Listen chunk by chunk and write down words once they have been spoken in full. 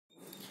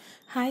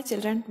Hi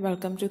children,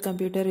 welcome to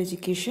Computer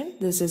Education.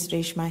 This is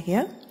Reshma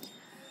here.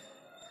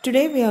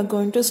 Today we are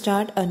going to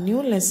start a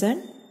new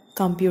lesson,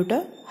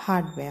 Computer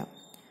Hardware.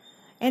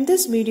 In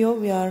this video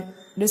we are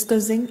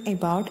discussing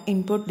about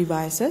input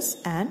devices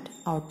and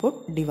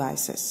output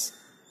devices.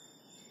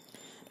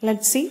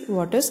 Let's see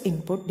what is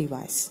input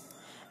device.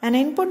 An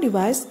input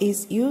device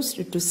is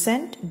used to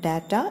send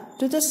data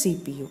to the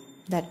CPU.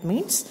 That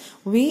means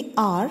we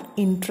are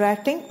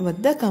interacting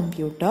with the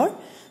computer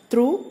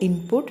through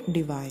input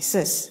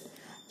devices.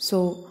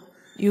 So,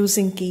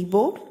 using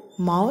keyboard,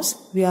 mouse,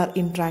 we are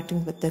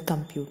interacting with the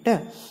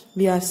computer.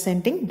 We are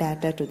sending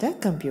data to the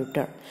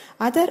computer.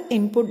 Other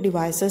input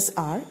devices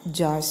are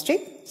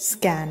joystick,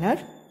 scanner,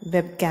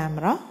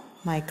 webcamera,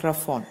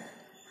 microphone.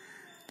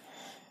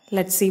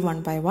 Let's see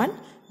one by one.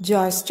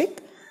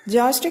 Joystick.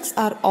 Joysticks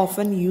are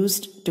often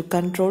used to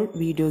control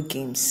video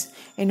games.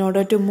 In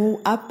order to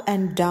move up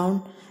and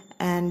down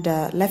and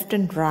left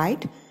and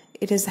right,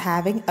 it is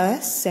having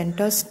a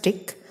center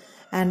stick.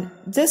 And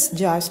this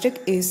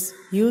joystick is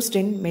used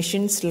in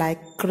machines like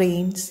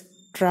cranes,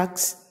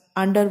 trucks,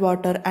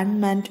 underwater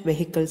unmanned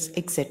vehicles,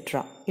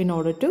 etc. in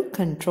order to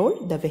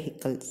control the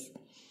vehicles.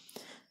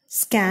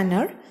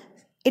 Scanner.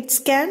 It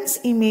scans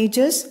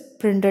images,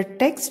 printed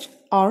text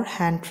or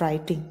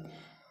handwriting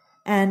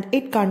and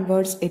it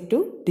converts it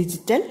to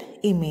digital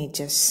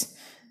images.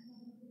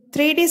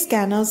 3D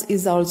scanners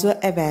is also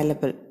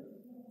available.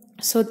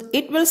 So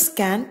it will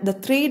scan the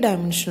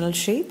three-dimensional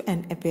shape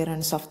and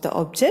appearance of the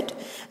object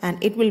and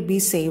it will be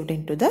saved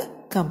into the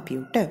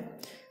computer.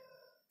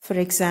 For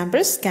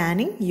example,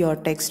 scanning your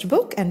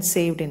textbook and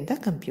saved in the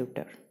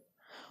computer.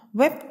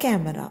 Web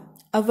camera.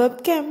 A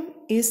webcam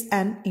is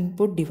an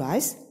input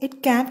device.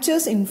 It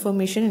captures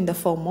information in the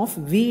form of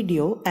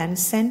video and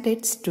sends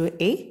it to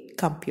a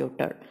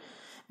computer.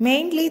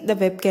 Mainly the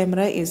web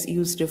camera is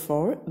used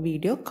for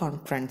video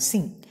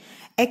conferencing.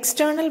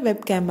 External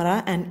web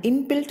camera and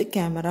inbuilt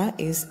camera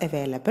is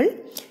available.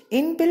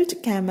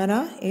 Inbuilt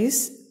camera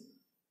is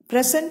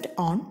present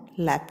on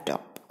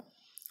laptop.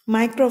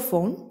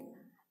 Microphone.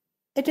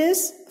 It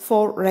is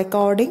for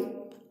recording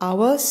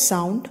our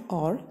sound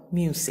or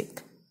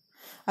music.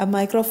 A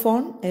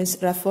microphone is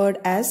referred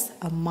as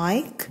a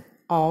mic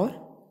or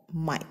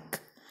mic.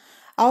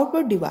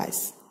 Output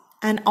device.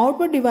 An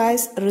output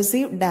device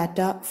receives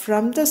data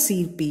from the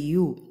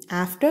CPU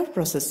after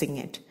processing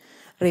it.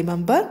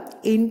 Remember,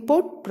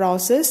 input,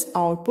 process,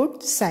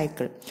 output,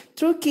 cycle.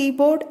 Through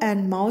keyboard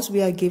and mouse,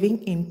 we are giving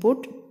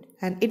input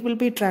and it will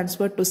be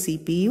transferred to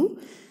CPU.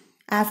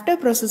 After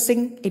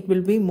processing, it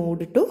will be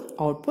moved to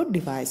output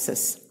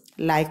devices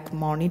like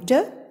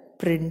monitor,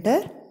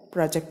 printer,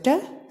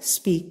 projector,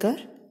 speaker,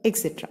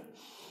 etc.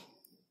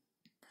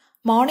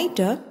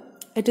 Monitor.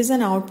 It is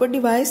an output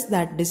device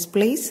that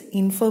displays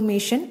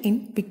information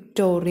in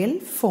pictorial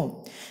form.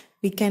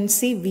 We can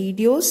see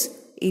videos,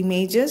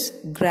 images,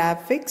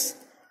 graphics,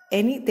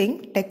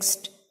 anything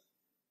text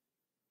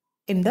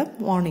in the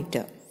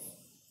monitor.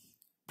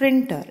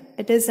 Printer.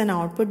 It is an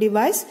output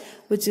device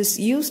which is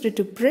used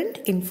to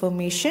print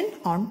information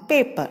on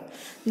paper.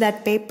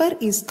 That paper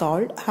is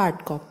called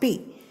hard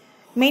copy.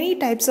 Many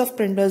types of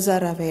printers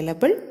are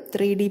available.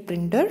 3D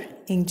printer,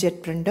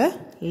 inkjet printer,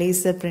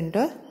 laser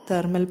printer,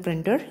 thermal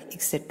printer,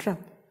 etc.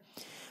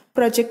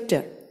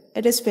 Projector.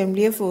 It is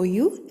familiar for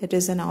you. It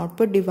is an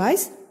output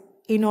device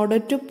in order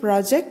to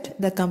project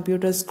the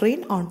computer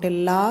screen onto a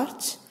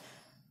large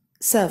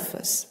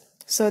surface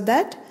so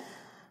that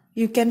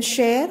you can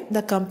share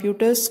the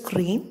computer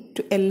screen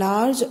to a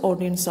large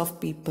audience of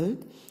people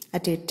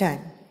at a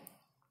time.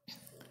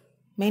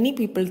 Many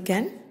people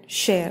can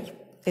share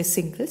a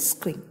single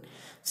screen.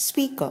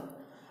 Speaker.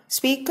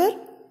 Speaker,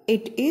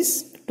 it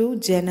is to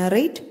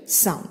generate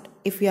sound.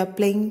 If you are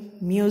playing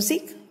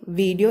music,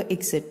 video,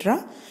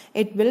 etc.,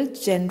 it will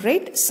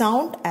generate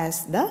sound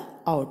as the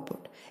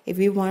output. If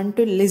we want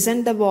to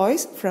listen the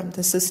voice from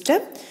the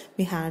system,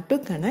 we have to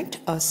connect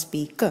a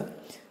speaker.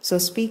 So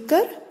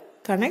speaker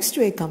connects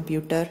to a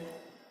computer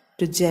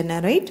to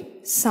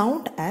generate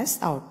sound as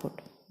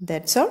output.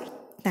 That's all.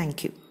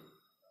 Thank you.